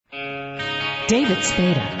David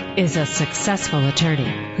Spada is a successful attorney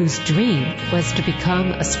whose dream was to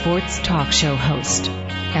become a sports talk show host.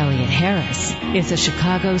 Elliot Harris is a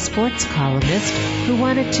Chicago sports columnist who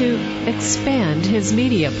wanted to expand his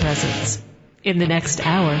media presence. In the next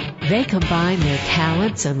hour, they combine their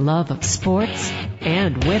talents and love of sports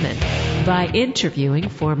and women by interviewing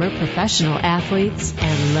former professional athletes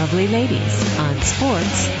and lovely ladies on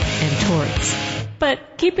sports and torts.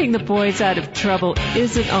 But keeping the boys out of trouble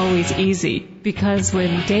isn't always easy, because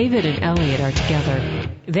when David and Elliot are together,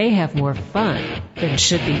 they have more fun than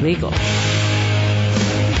should be legal.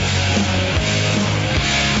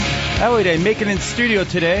 Elliot, I make it in studio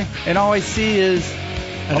today, and all I see is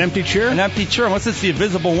an empty chair? An empty chair. What's this, the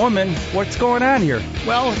Invisible Woman? What's going on here?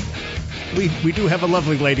 Well, we do have a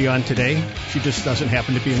lovely lady on today. She just doesn't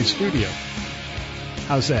happen to be in the studio.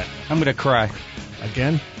 How's that? I'm going to cry.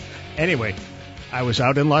 Again? Anyway, I was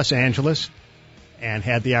out in Los Angeles and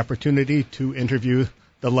had the opportunity to interview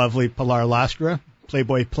the lovely Pilar Lastra,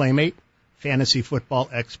 Playboy Playmate, fantasy football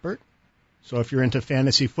expert. So if you're into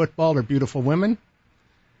fantasy football or beautiful women,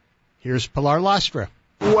 here's Pilar Lastra.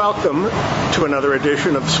 Welcome to another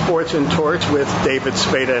edition of Sports and Torts with David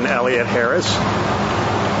Spada and Elliot Harris.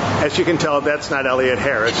 As you can tell, that's not Elliot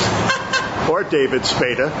Harris or David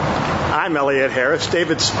Spada. I'm Elliot Harris.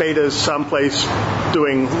 David Spada is someplace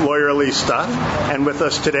doing lawyerly stuff. And with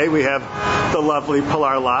us today, we have the lovely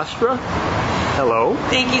Pilar Lastra. Hello.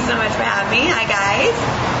 Thank you so much for having me. Hi,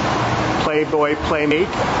 guys. Playboy Playmate,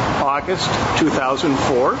 August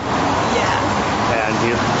 2004. Yeah.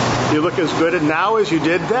 And you look as good now as you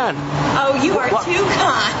did then. Oh, you are too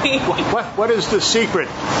kind. What is the secret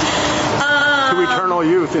to eternal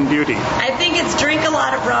youth and beauty? I think it's drink a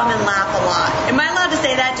lot of rum and laugh a lot. Am I allowed to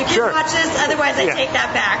say that? Do kids watch this? Otherwise, I take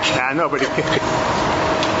that back. I know, but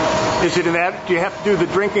is it in that? Do you have to do the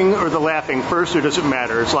drinking or the laughing first, or does it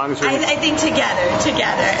matter? As long as I think together,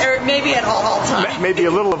 or maybe at all times. Maybe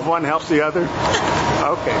a little of one helps the other.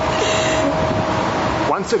 Okay.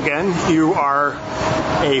 Once again, you are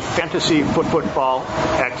a fantasy football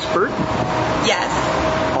expert. Yes.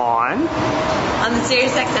 On the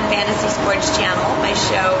SiriusXM Fantasy Sports Channel. My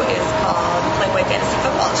show is called Playboy Fantasy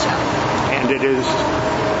Football Show. And it is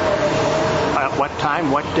at what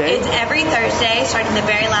time, what day? It's every Thursday, starting the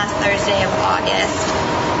very last Thursday of August.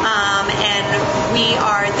 And we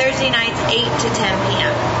are Thursday nights, 8 to 10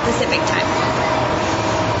 p.m. Pacific time.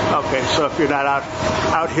 Okay, so if you're not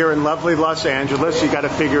out here in lovely Los Angeles, you got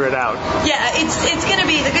to figure it out. Yeah, it's going to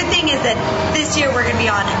be, the good thing is that this year we're going to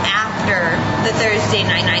be on after the Thursday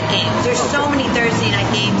night games. There's so many Thursday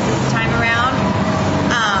night games this time around.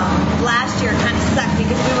 Last year kind of sucked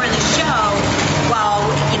because we were in the show while,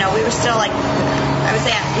 we were still I would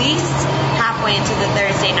say at least halfway into the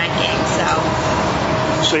Thursday night game,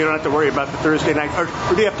 So you don't have to worry about the Thursday night, or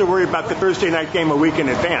do you have to worry about the Thursday night game a week in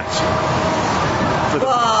advance?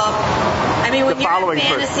 When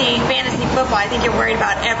you're in fantasy football, I think you're worried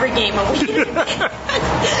about every game a week.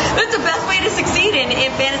 That's the best way to succeed in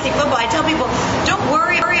fantasy football. I tell people, don't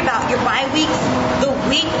worry about your bye weeks. The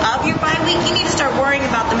week of your bye week, you need to start worrying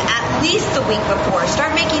about them at least the week before.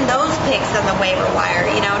 Start making those picks on the waiver wire.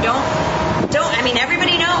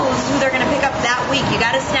 Everybody knows who they're going to pick up that week. You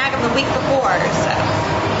got to snag them the week before. So.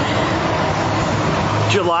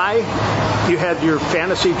 July, you had your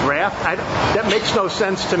fantasy draft. That makes no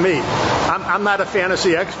sense to me. I'm not a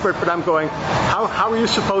fantasy expert, but I'm going, how are you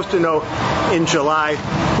supposed to know in July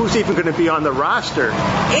who's even going to be on the roster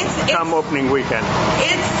come opening weekend?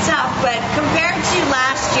 It's tough, but compared to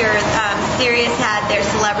last year, Sirius had their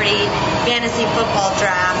celebrity fantasy football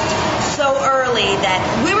draft so early that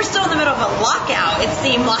we were still in the middle of a lockout, it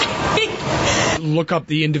seemed like. Look up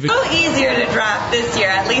the individual. So easier to draft this year.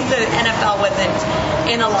 At least the NFL wasn't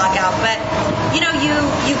in a lockout. But,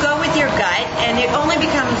 you go with your gut, and it only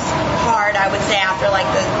becomes hard, I would say, after like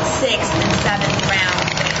the 6th and 7th round.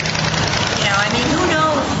 Who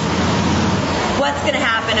knows what's going to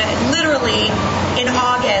happen literally in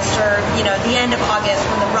August or, the end of August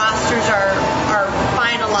when the rosters are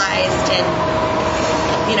finalized and,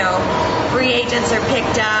 free agents are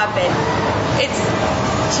picked up and it's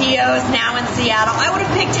T.O.'s now in Seattle. I would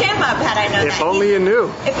have picked him up had I known that. If only you knew.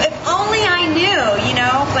 If only I knew,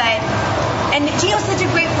 but and T.O.'s such a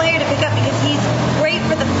great player to pick up because he's great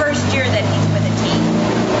for the first year that he's with a team.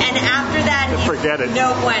 And after that, forget it.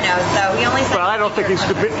 No bueno. So he only. Well, I don't think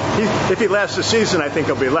if he lasts the season, I think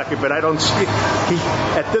he'll be lucky. But I don't see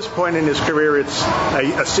at this point in his career, it's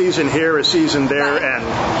a season here, a season there,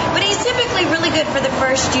 right. But he's typically really good for the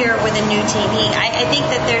first year with a new team. I think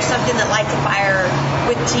that there's something that lights a fire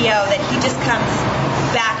with T.O. that he just comes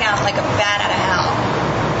back out like a bat out of hell.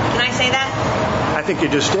 Can I say that? I think you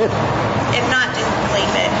just did. If not, just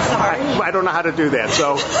bleep it. Sorry. I don't know how to do that,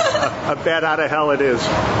 so a bat out of hell it is.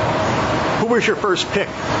 Who was your first pick?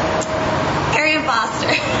 Arian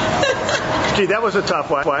Foster. Gee, that was a tough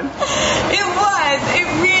one. It was. It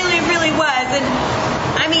really, really was. And,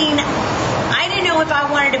 I mean, I didn't know if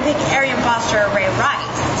I wanted to pick Arian Foster or Ray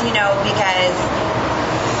Rice, because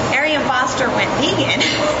Arian Foster went vegan.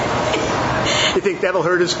 You think that'll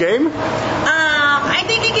hurt his game? I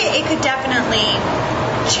think it could definitely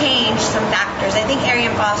change some factors. I think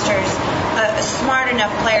Arian Foster's a smart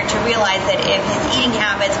enough player to realize that if his eating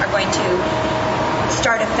habits are going to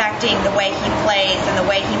start affecting the way he plays and the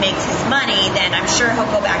way he makes his money, then I'm sure he'll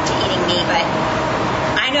go back to eating meat. But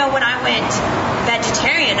I know when I went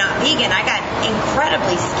vegetarian, not vegan, I got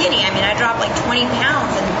incredibly skinny. I mean, I dropped like 20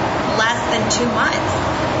 pounds in less than 2 months.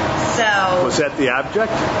 So was that the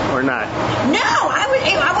object or not? No, I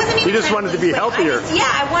wasn't even. You just wanted to be healthier.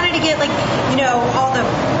 I wanted to get all the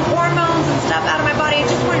hormones and stuff out of my body. I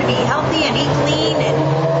just wanted to be healthy and eat clean, and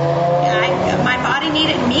my body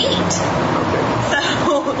needed meat. Okay.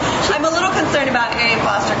 So I'm a little concerned about Arian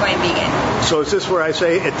Foster going vegan. So is this where I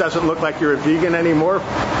say it doesn't look like you're a vegan anymore?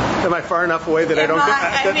 Am I far enough away that I don't get?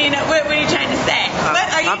 What are you trying to say? What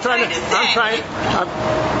are you trying to say?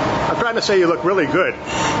 I'm trying to say you look really good.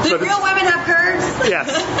 Do real women have curves? Yes.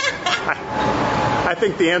 I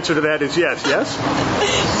think the answer to that is yes. Yes?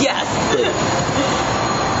 Yes.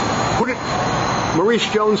 Maurice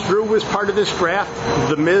Jones-Drew was part of this draft.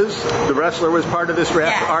 The Miz, the wrestler, was part of this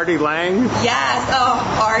draft. Yes. Artie Lang. Yes. Oh,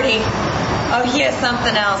 Artie. Oh, he is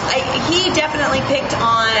something else. He definitely picked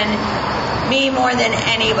on me more than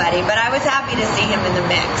anybody, but I was happy to see him in the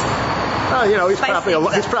mix. He's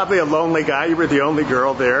probably a lonely guy. You were the only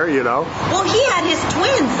girl there, Well, he had his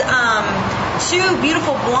twins, two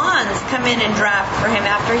beautiful blondes, come in and draft for him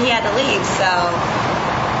after he had to leave. So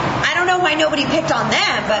I don't know why nobody picked on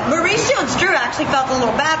them, but Maurice Jones-Drew actually felt a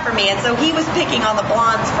little bad for me, and so he was picking on the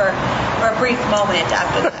blondes for a brief moment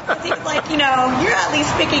after that. He was like, you're at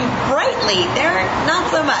least picking brightly. They're not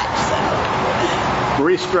so much. So.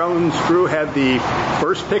 Maurice Jones-Drew had the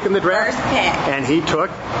first pick in the draft. First pick. And he took?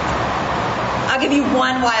 I'll give you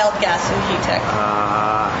one wild guess who he took.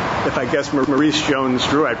 If I guess Maurice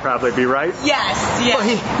Jones-Drew, I'd probably be right. Yes. Well,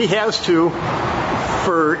 he has to,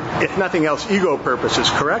 for, if nothing else, ego purposes,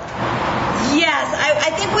 correct? Yes.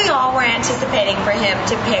 I think we all were anticipating for him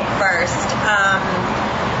to pick first.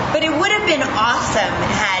 But it would have been awesome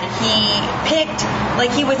had he picked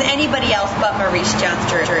like he was anybody else but Maurice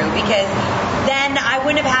Jones-Drew, because then I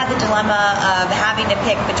wouldn't have had the dilemma of having to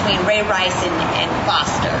pick between Ray Rice and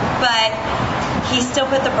Foster. But he still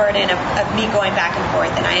put the burden of me going back and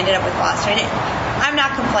forth, and I ended up with Foster. And I'm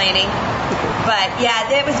not complaining. But,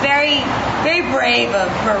 yeah, it was very, very brave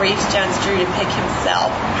of Maurice Jones-Drew to pick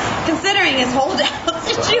himself, considering his holdout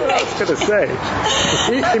situation. I was going to say,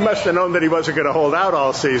 he must have known that he wasn't going to hold out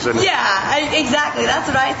all season. Yeah, exactly. That's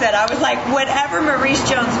what I said. I was like, whatever Maurice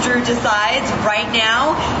Jones-Drew decides right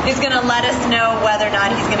now is going to let us know whether or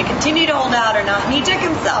not he's going to continue to hold out or not. And he took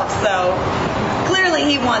himself, so clearly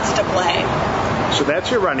he wants to play. So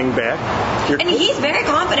that's your running back. And he's very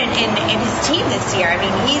confident in his team this year. I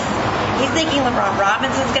mean, he's thinking LeBron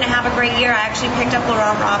Robinson's going to have a great year. I actually picked up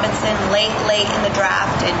LeBron Robinson late in the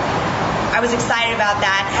draft, and I was excited about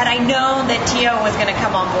that. Had I known that T.O. was going to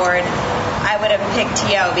come on board, I would have picked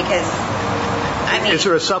T.O. because, is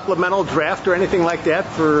there a supplemental draft or anything like that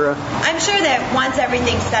for? I'm sure that once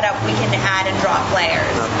everything's set up, we can add and drop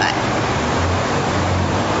players. But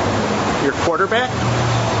your quarterback?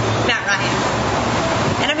 Matt Ryan.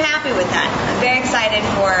 And I'm happy with that. I'm very excited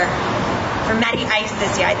for Matty Ice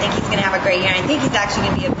this year. I think he's going to have a great year. I think he's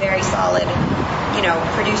actually going to be a very solid,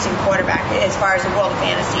 producing quarterback as far as the world of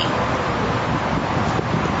fantasy.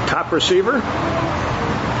 Top receiver?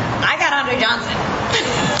 I got Andre Johnson.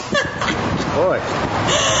 Boy.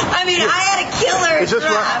 I mean, I had a killer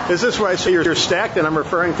draft. Is this where I say you're stacked and I'm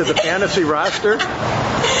referring to the fantasy roster?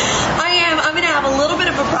 I am. I'm going to have a little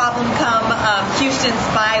bit of a problem come Houston's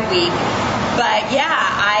bye week. But, yeah,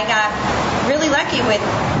 I got really lucky with,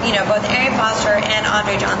 both Arian Foster and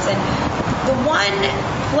Andre Johnson. The one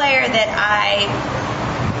player that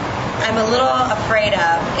I'm a little afraid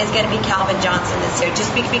of is going to be Calvin Johnson this year,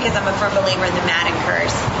 just because I'm a firm believer in the Madden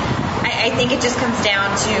curse. I think it just comes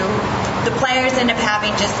down to the players end up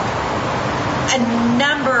having just a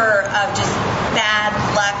number of just bad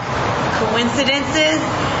luck coincidences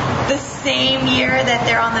the same year that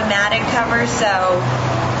they're on the Madden cover. So,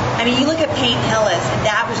 you look at Peyton Hillis,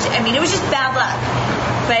 and it was just bad luck.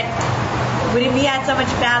 But would he had so much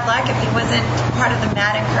bad luck if he wasn't part of the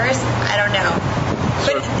Madden curse? I don't know.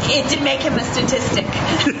 But it did make him a statistic.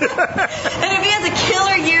 And if he has a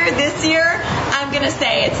killer year this year, I'm going to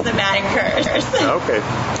say it's the Madden curse. Okay.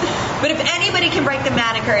 But if anybody can break the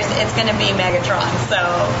Madden curse, it's going to be Megatron. So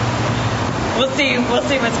we'll see what's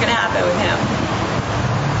going to happen with him.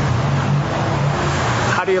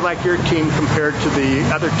 How do you like your team compared to the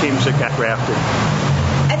other teams that got drafted?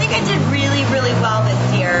 I think I did really, really well this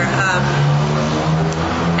year.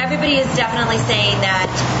 Everybody is definitely saying that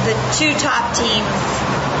the two top teams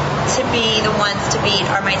to be the ones to beat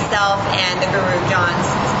are myself and the Guru Johns.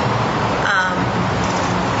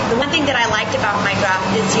 The one thing that I liked about my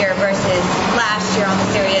draft this year versus last year on the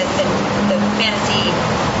Sirius and the fantasy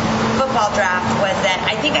football draft was that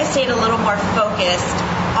I think I stayed a little more focused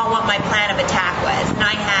on what my plan of attack was. And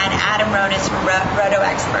I had Adam Ronis from Roto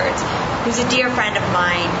Experts, who's a dear friend of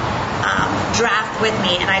mine, draft with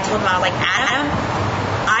me. And I told him, I was like, Adam,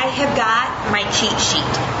 I have got my cheat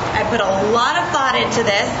sheet. I put a lot of thought into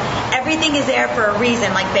this. Everything is there for a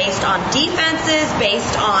reason, like based on defenses,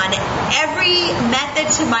 based on every method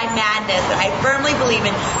to my madness that I firmly believe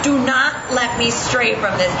in. Do not let me stray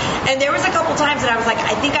from this. And there was a couple times that I was like,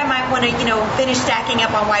 I think I might want to, finish stacking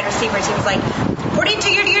up on wide receivers. He was like, according to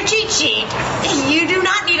your cheat sheet, you do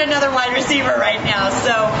not need another wide receiver right now.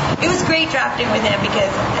 So it was great drafting with him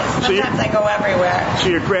because sometimes I go everywhere. So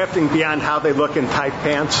you're drafting beyond how they look in tight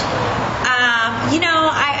pants?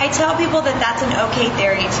 I tell people that that's an okay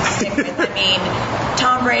theory to stick with. I mean,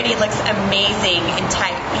 Tom Brady looks amazing in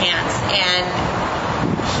tight pants, and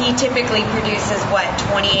he typically produces,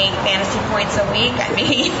 28 fantasy points a week? I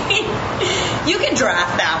mean, you can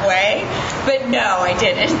draft that way, but no, I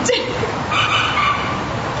didn't.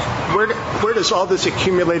 Where does all this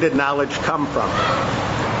accumulated knowledge come from?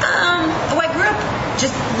 I grew up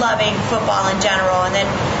just loving football in general, and then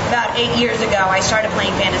about 8 years ago I started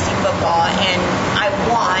playing fantasy football, and I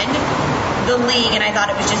won the league, and I thought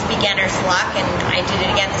it was just beginner's luck, and I did it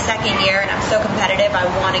again the second year, and I'm so competitive, I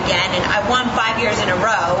won again, and I won 5 years in a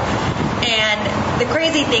row. And the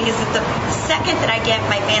crazy thing is that the second that I get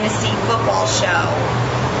my fantasy football show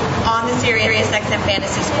on the Sirius XM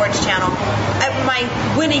Fantasy Sports Channel, my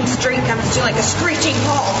winning streak comes to like a screeching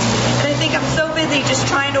halt. And I think I'm so busy just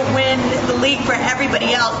trying to win the league for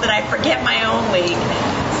everybody else that I forget my own league.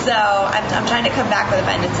 So I'm trying to come back with a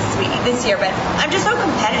vengeance this year. But I'm just so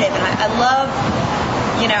competitive, and I love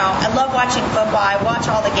watching football. I watch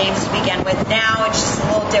all the games to begin with. Now it's just a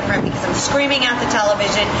little different because I'm screaming at the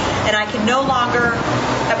television, and I can no longer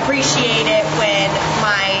appreciate it when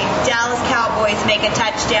my Dallas Cowboys make a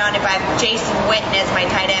touchdown if I have Jason Witten as my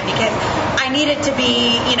tight end, because I need it to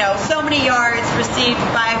be, so many yards received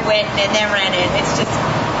by Witten and then ran in.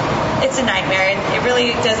 It's a nightmare. It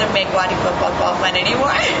really doesn't make watching football fun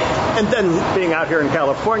anymore. And then being out here in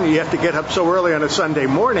California, you have to get up so early on a Sunday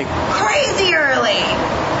morning. Crazy early.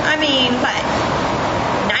 I mean, what,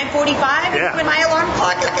 9:45 is when my alarm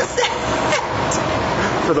clock is set.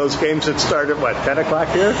 For those games that start at, 10 o'clock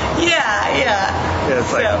here? Yeah,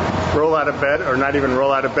 it's like roll out of bed, or not even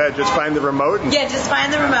roll out of bed, just find the remote. Yeah, just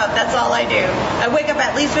find the remote. That's all I do. I wake up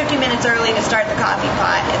at least 15 minutes early to start the coffee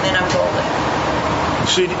pot, and then I'm golden.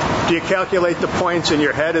 So do you calculate the points in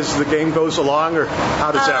your head as the game goes along, or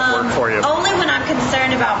how does that work for you? Only when I'm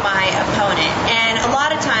concerned about my opponent. And a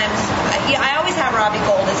lot of times, I always have Robbie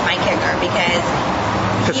Gould as my kicker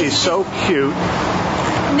because he's so cute.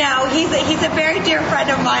 No, he's a very dear friend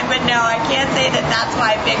of mine, but no, I can't say that that's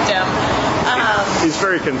why I picked him. He's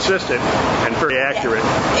very consistent and very accurate.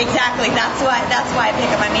 Yeah, exactly. That's why I pick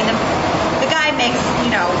him. I mean, the guy makes,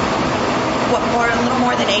 a little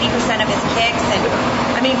more than 80% of his kicks, and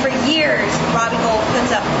I mean, for years, Robbie Gould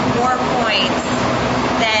puts up more points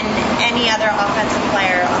than any other offensive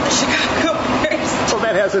player on the Chicago Bears. Well,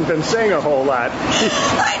 that hasn't been saying a whole lot.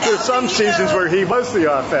 There's some seasons where he was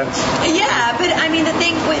the offense. Yeah, but I mean, the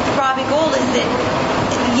thing with Robbie Gould is that,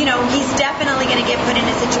 he's definitely going to get put in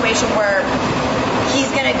a situation where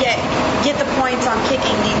he's going to get the points on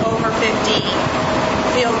kicking the over 50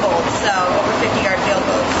 field goals, so over 50-yard field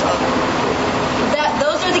goals. So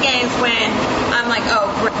those are the games when I'm like, oh,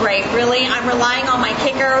 great, really? I'm relying on my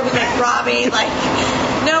kicker who's like Robbie, like,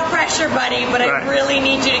 no pressure, buddy, but I really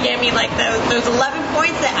need you to get me like those 11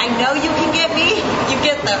 points that I know you can get me. You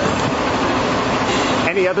get those.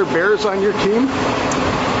 Any other Bears on your team?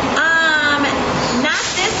 Not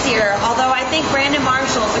this year, although I think Brandon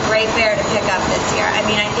Marshall is a great Bear to pick up this year. I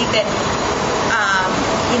mean, I think that,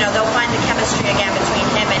 they'll find the chemistry again between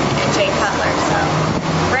him and Jay Cutler. So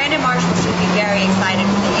Brandon Marshall should be very excited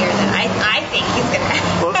for the year that I think he's going to have.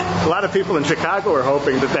 Well, a lot of people in Chicago are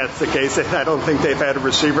hoping that that's the case. I don't think they've had a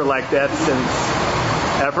receiver like that since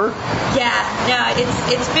ever. Yeah, no,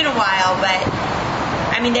 it's been a while, but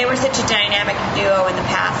I mean, they were such a dynamic duo in the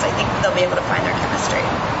past. I think they'll be able to find their chemistry.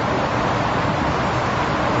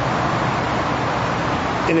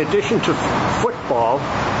 In addition to football,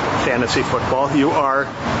 fantasy football, you are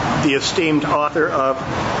the esteemed author of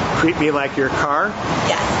Treat Me Like Your Car.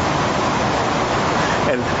 Yes.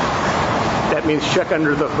 And that means check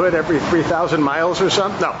under the hood every 3,000 miles or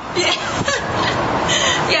something? No.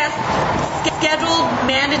 Yes. Scheduled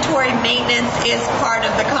mandatory maintenance is part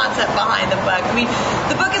of the concept behind the book. I mean,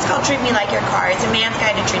 the book is called Treat Me Like Your Car. It's a man's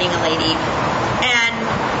guide to treating a lady.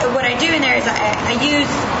 And what I do in there is I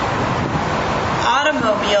use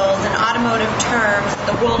automobiles and automotive terms,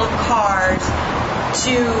 the world of cars,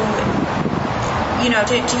 to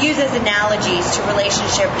use as analogies to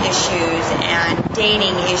relationship issues and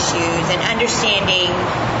dating issues and understanding,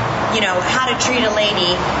 how to treat a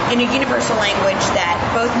lady in a universal language that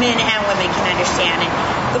both men and women can understand. And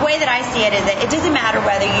the way that I see it is that it doesn't matter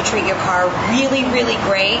whether you treat your car really, really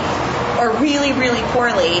great or really, really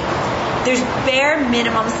poorly. There's bare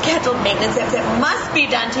minimum scheduled maintenance that must be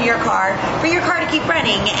done to your car for your car to keep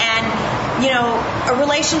running. And, a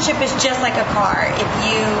relationship is just like a car. If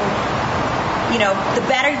the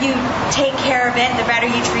better you take care of it, the better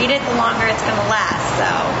you treat it, the longer it's going to last. So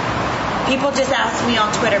people just ask me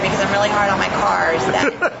on Twitter because I'm really hard on my cars.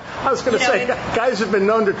 I was going to say, guys have been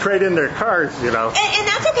known to trade in their cars, And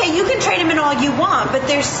that's okay. You can trade them in all you want, but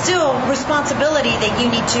there's still responsibility that you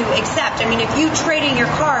need to accept. I mean, if you trade in your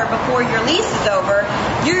car before your lease is over,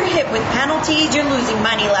 you're hit with penalties, you're losing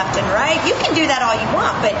money left and right. You can do that all you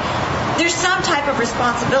want, but there's some type of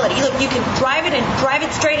responsibility. Look, you can drive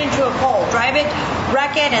it straight into a pole, wreck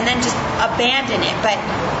it, and then just abandon it. But,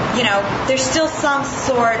 there's still some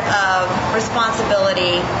sort of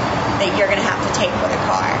responsibility that you're going to have to take with a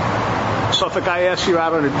car. So if a guy asks you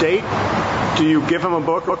out on a date, do you give him a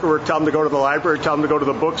book or tell him to go to the library, tell him to go to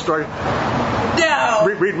the bookstore? No.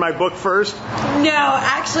 Read my book first? No,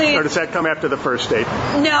 actually. Or does that come after the first date?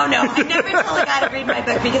 No. I never tell a guy to read my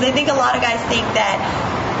book because I think a lot of guys think that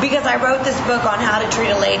because I wrote this book on how to treat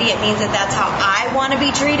a lady, it means that that's how I want to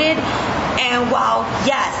be treated. And while,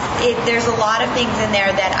 yes, there's a lot of things in there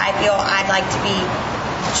that I feel I'd like to be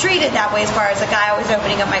treated that way as far as a guy always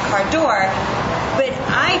opening up my car door, but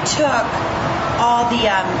I took all the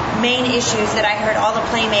main issues that I heard all the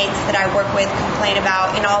playmates that I work with complain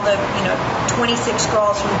about and all the 26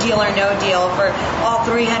 girls from Deal or No Deal for all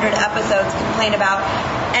 300 episodes complain about.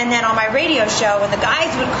 And then on my radio show, when the guys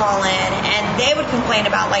would call in and they would complain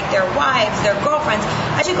about like their wives, their girlfriends,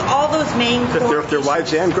 I took all those main core their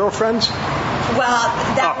wives and girlfriends? Well,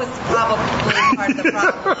 that was probably part of the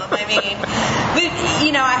problem. I mean, but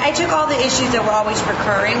I took all the issues that were always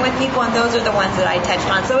recurring with people, and those are the ones that I touched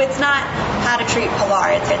on. So it's not how to treat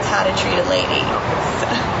Pilar; it's how to treat a lady. So.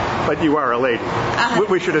 But you are a lady.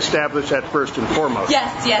 We should establish that first and foremost.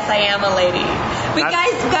 Yes, I am a lady. But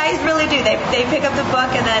guys really do. They pick up the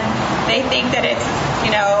book and then they think that it's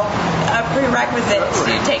a prerequisite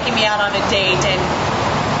to taking me out on a date. And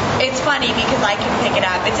it's funny because I can pick it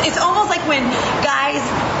up. It's almost like when guys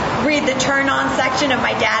read the turn-on section of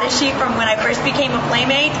my data sheet from when I first became a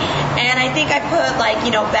playmate, and I think I put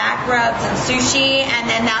back rubs and sushi, and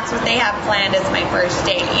then that's what they have planned as my first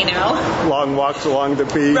date. Long walks along the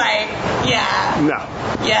beach. Right. Yeah. No.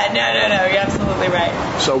 Yeah. No. You're absolutely right.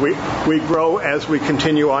 So we grow as we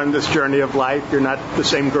continue on this journey of life. You're not the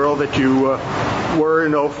same girl that you were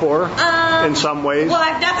in 04 in some ways. Well,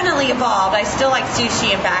 I've definitely evolved. I still like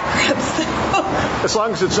sushi and back rubs. As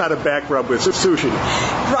long as it's not a back rub with sushi.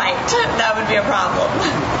 Right. That would be a problem.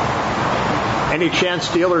 Any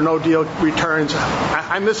chance Deal or No Deal returns?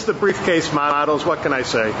 I miss the briefcase models. What can I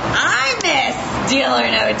say? I miss Deal or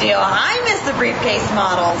No Deal. I miss the briefcase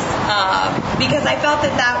models because I felt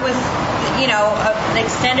that was, an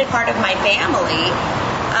extended part of my family.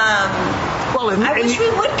 I wish we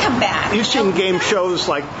would come back. You've seen game shows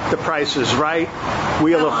like The Price is Right,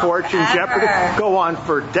 Wheel of Fortune, forever. Jeopardy, go on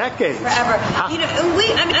for decades. Forever. We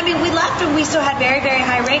left and we still had very, very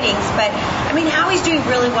high ratings, but Howie's doing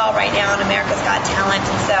really well right now on America's Got Talent,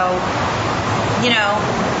 and so,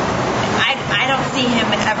 I don't see him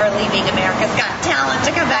ever leaving America's Got Talent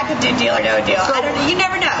to come back and do Deal or No Deal. So, I don't know. You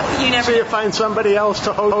never know. So you find somebody else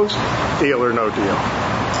to host Deal or No Deal.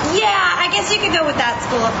 Yeah, I guess you could go with that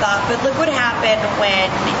school of thought, but look what happened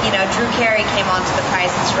when, Drew Carey came on to The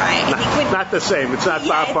Price is Right. Not the same. It's not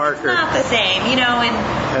Bob Barker. It's not the same,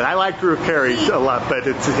 and I like Drew Carey a lot, but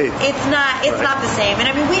it's not the same.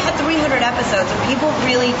 And we had 300 episodes, and people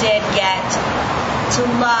really did get to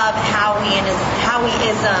love Howie is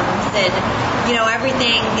isms and,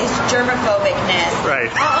 everything is germophobicness. Right.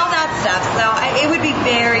 All that stuff. So it would be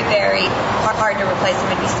very, very hard to replace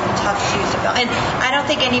him. It'd be some tough shoes to fill. And I don't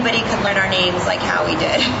think anybody could learn our names like Howie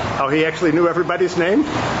did. Oh, he actually knew everybody's name?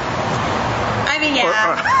 I mean,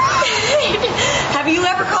 yeah. Have you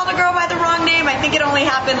ever called a girl by the wrong name? I think it only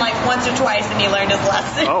happened like once or twice and he learned his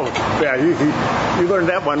lesson. Oh, yeah, you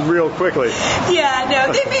learned that one real quickly. Yeah,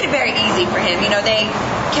 no, they made it very easy for him. They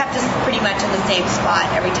kept us pretty much in the same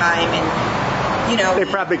spot every time, and they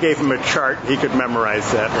probably gave him a chart. He could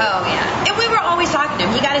memorize that. Oh, yeah. And we were always talking to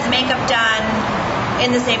him. He got his makeup done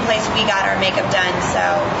in the same place we got our makeup done, so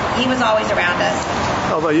he was always around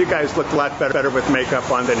us. Although you guys looked a lot better with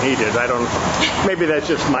makeup on than he did. Maybe that's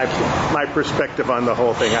just my perspective on the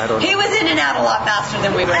whole thing. I don't know. He was in and out a lot faster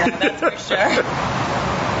than we were, that's for sure.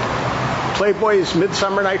 Playboy's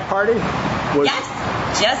Midsummer Night Party? Yes,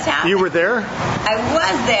 just happened. You were there? I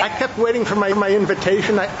was there. I kept waiting for my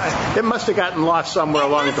invitation. It must have gotten lost somewhere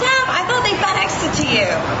along the way. I thought they FedExed it to you.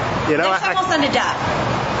 Next time we'll send it up.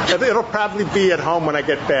 It'll probably be at home when I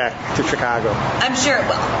get back to Chicago. I'm sure it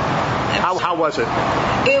will. How was it?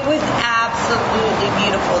 It was absolutely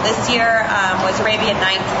beautiful. This year was Arabian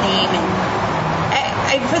Nights theme,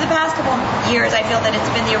 and for the past couple years, I feel that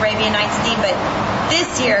it's been the Arabian Nights theme, but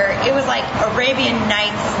this year it was like Arabian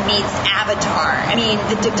Nights meets Avatar. I mean,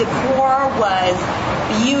 the decor was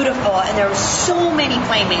beautiful, and there were so many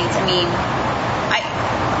playmates. I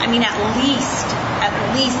mean, at least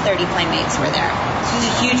 30 playmates were there. This was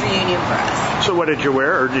a huge reunion for us. So what did you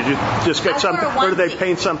wear, or did you just get something, or did they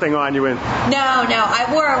paint something on you? No, I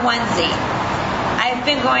wore a onesie. I've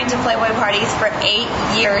been going to Playboy parties for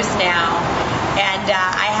 8 years now, and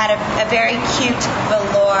I had a very cute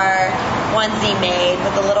velour onesie made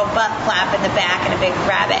with a little butt flap in the back and a big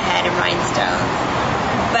rabbit head and rhinestones.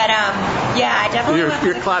 But yeah, I definitely.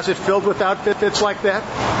 Your closet filled with outfits like that?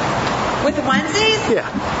 With the onesies? Yeah.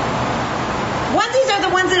 Onesies are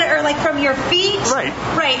the ones that are like from your feet. Right.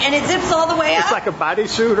 Right, and it zips all the way up. It's like a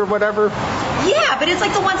bodysuit or whatever. Yeah, but it's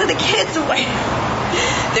like the ones that the kids wear.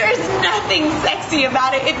 There's nothing sexy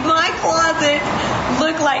about it. If my closet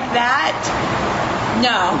looked like that,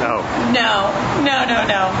 no.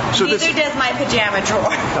 So neither does my pajama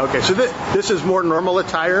drawer. Okay, so this is more normal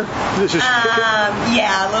attire? This is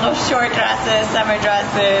yeah, little short dresses, summer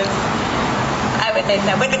dresses. I would think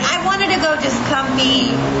so. But I wanted to go just comfy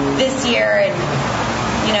this year and,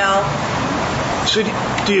 So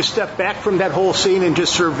do you step back from that whole scene and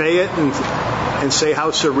just survey it and say how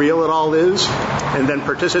surreal it all is and then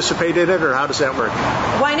participate in it, or how does that work?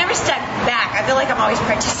 Well, I never step back. I feel like I'm always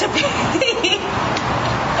participating.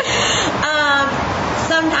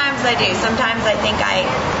 Sometimes I do. Sometimes I think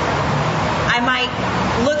I might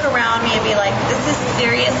look around me and be like, this is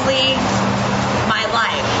seriously my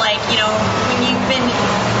life. Like, when you've been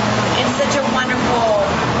in such a wonderful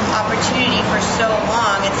opportunity for so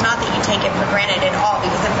long, it's not that you take it for granted at all,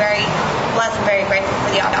 because I'm very blessed and very grateful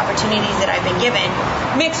for the opportunities that I've been given,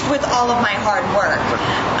 mixed with all of my hard work.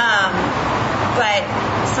 But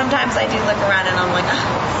sometimes I do look around and I'm like, oh,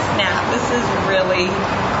 snap, this is really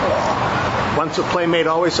cool. Once a playmate,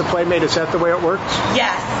 always a playmate. Is that the way it works?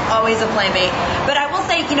 Yes, always a playmate. But I will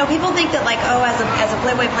say, people think that as a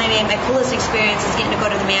Playboy playmate, my coolest experience is getting to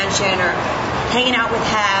go to the mansion or hanging out with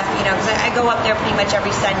Hef, because I go up there pretty much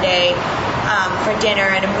every Sunday for dinner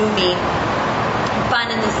and a movie,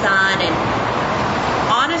 fun in the sun. And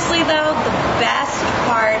honestly, though, the best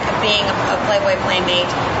part of being a Playboy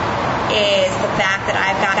playmate is the fact that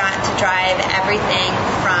I've gotten to drive everything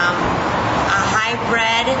from a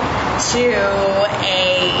hybrid to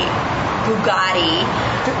a Bugatti.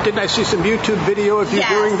 Didn't I see some YouTube video of you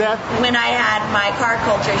doing that? When I had my car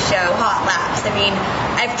culture show, Hot Laps. I mean,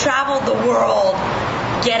 I've traveled the world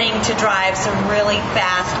getting to drive some really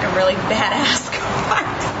fast and really badass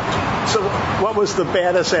cars. So what was the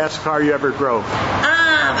baddest ass car you ever drove?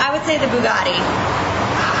 I would say the Bugatti.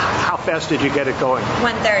 How fast did you get it going?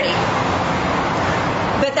 130.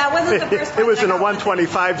 But that wasn't the first one. It was in a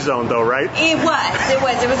 125 zone, though, right? It was.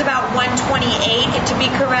 It was about 128, to be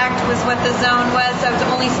correct, was what the zone was. So I was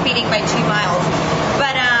only speeding by 2 miles.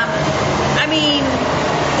 But, I mean,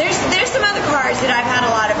 there's some other cars that I've had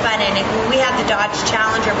a lot of fun in. When we had the Dodge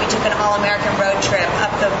Challenger, we took an all-American road trip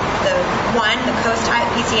up the Coast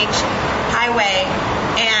PCH Highway.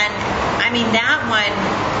 And, I mean, that one,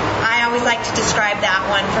 I always like to describe that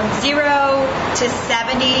one. From 0 to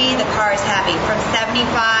 70, the car is heavy. From 75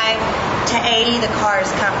 to 80, the car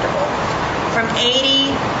is comfortable. From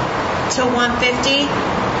 80 to 150,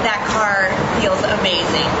 that car feels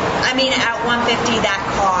amazing. I mean, at 150, that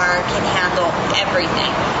car can handle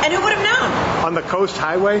everything. And who would have known? On the Coast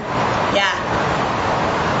Highway? Yeah.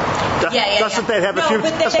 Doesn't that have a few?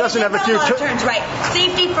 But doesn't have a few turns, right?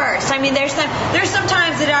 Safety first. I mean, there's some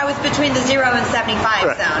times that I was between the 0 and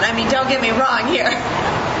 75 zone. I mean, don't get me wrong here.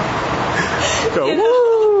 Go,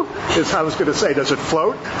 woo! I was going to say, does it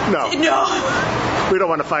float? No. We don't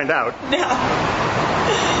want to find out. No.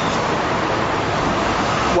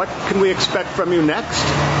 What can we expect from you next?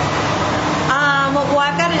 Well,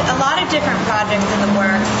 I've got a lot of different projects in the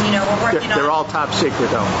works. You know, we're working on. They're all top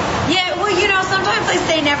secret, though. Yeah. Well, you know, sometimes I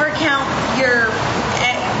say never count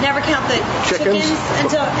the chickens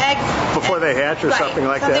until eggs before they hatch, or something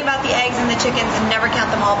like that. Something about the eggs and the chickens, and never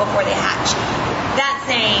count them all before they hatch. That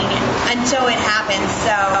saying until it happens.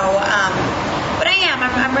 So, but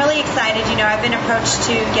I'm really excited. You know, I've been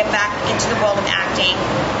approached to get back into the world of acting,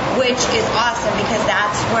 which is awesome because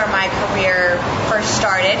that's where my career first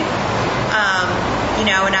started. You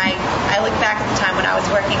know, and I look back at the time when I was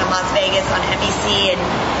working in Las Vegas on NBC, and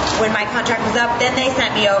when my contract was up, then they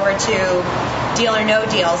sent me over to Deal or No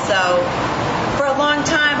Deal. So for a long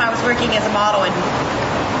time, I was working as a model and,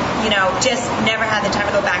 you know, just never had the time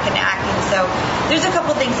to go back into acting. So there's a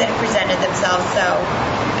couple things that have presented themselves. So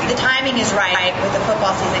if the timing is right with the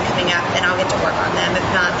football season coming up, then I'll get to work on them. If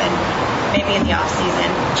not, then maybe in the off season.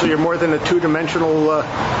 So you're more than a two-dimensional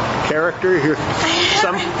character. You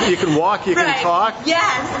can walk, you can talk.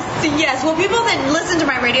 Yes. Well, people that listen to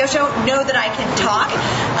my radio show know that I can talk.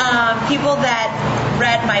 People that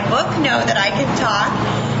read my book know that I can talk.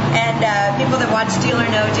 And people that watch Deal or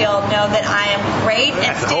No Deal know that I am great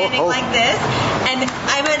at standing like this. And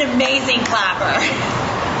I'm an amazing clapper.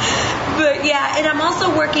 But yeah, and I'm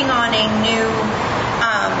also working on a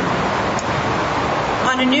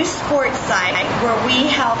new sports site where we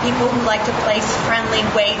help people who like to place friendly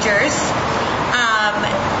wagers.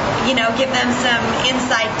 You know, give them some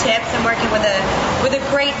inside tips, and working with a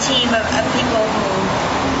great team of people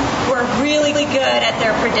who are really good at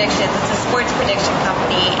their predictions. It's a sports prediction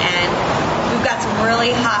company, and we've got some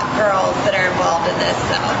really hot girls that are involved in this.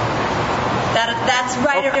 So that's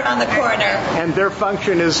right around the corner. And their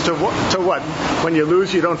function is to what? When you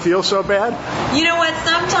lose, you don't feel so bad? You know what?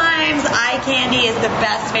 Sometimes eye candy is the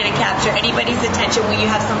best way to capture anybody's attention when you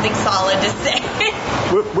have something solid to say.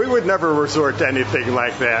 We would never resort to anything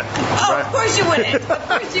like that. Oh, right? Of course you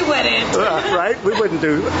wouldn't. Right? We wouldn't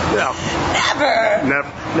do. No.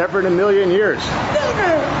 Never in a million years.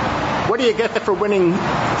 Never. What do you get for winning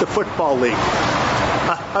the football league?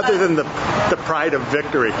 Other than the pride of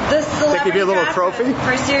victory. They give you a little trophy?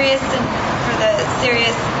 For the Sirius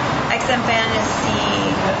XM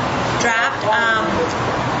Fantasy draft.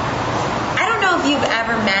 I don't know if you've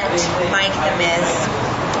ever met Mike the Miz.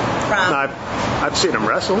 I've seen him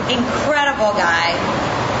wrestle. Incredible guy.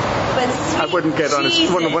 But I wouldn't get on his.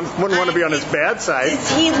 Wouldn't want to be on his bad side.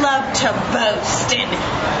 He loved to boast and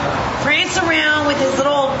prance around with his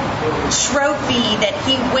little trophy that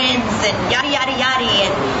he wins and yada yada yada,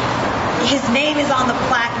 and his name is on the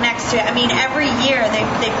plaque next to it. I mean, every year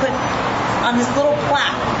they put on this little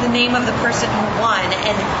plaque the name of the person who won,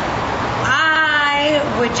 and I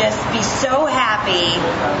would just be so happy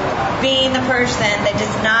being the person that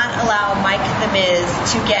does not allow Mike the Miz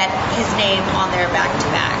to get his name on there back to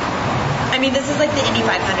back. I mean, this is like the Indy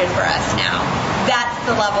 500 for us now. That's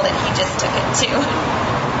the level that he just took it to.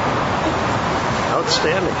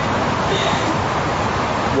 Outstanding.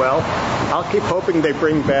 Well, I'll keep hoping they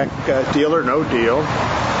bring back Deal or No Deal.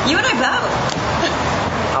 You and I both.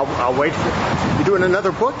 I'll wait for you. Doing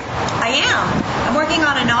another book? I am. I'm working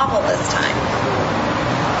on a novel this time.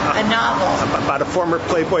 A novel. About a former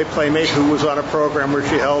Playboy playmate who was on a program where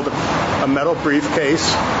she held a metal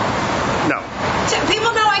briefcase. No.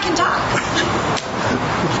 People know I can talk.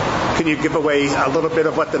 Can you give away a little bit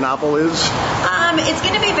of what the novel is? It's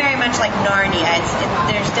going to be very much like Narnia.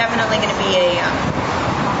 There's definitely going to be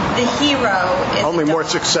the hero is only more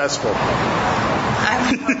successful.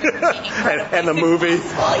 And the movie,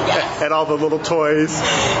 yes. And all the little toys.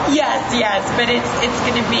 Yes, but it's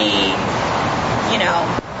going to be, you know,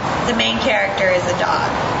 the main character is a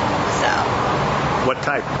dog. So. What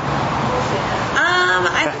type?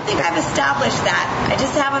 I don't think I've established that. I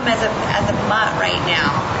just have him as a mutt right now.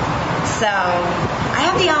 So I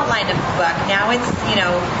have the outline of the book. Now it's, you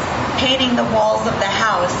know, painting the walls of the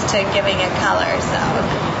house to giving it color. So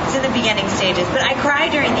it's in the beginning stages. But I cry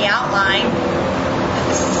during the outline.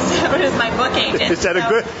 So does my book agent. Is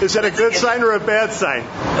that a good sign or a bad sign?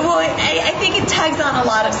 Well, I think it tugs on a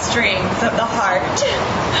lot of strings of the heart.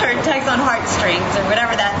 Or it tugs on heartstrings, or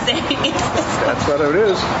whatever that saying is. That's what it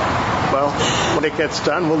is. Well, when it gets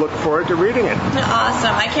done, we'll look forward to reading it.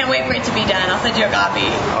 Awesome. I can't wait for it to be done. I'll send you a copy.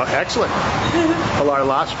 Oh, excellent. Pilar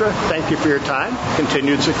Lastra, thank you for your time.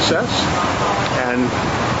 Continued success. And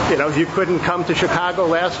you couldn't come to Chicago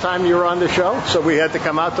last time you were on the show, so we had to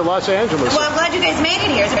come out to Los Angeles. Well, I'm glad you guys made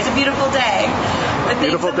it here. It's a beautiful day.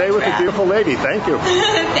 Beautiful day with a beautiful lady. Thank you.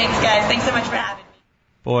 Thanks, guys. Thanks so much for having me.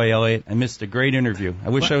 Boy, Elliot, I missed a great interview. I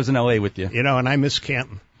wish I was in L.A. with you. And I miss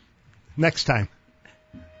Canton. Next time.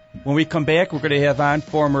 When we come back, we're going to have on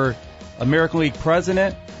former American League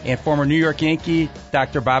president and former New York Yankee,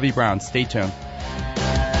 Dr. Bobby Brown. Stay tuned.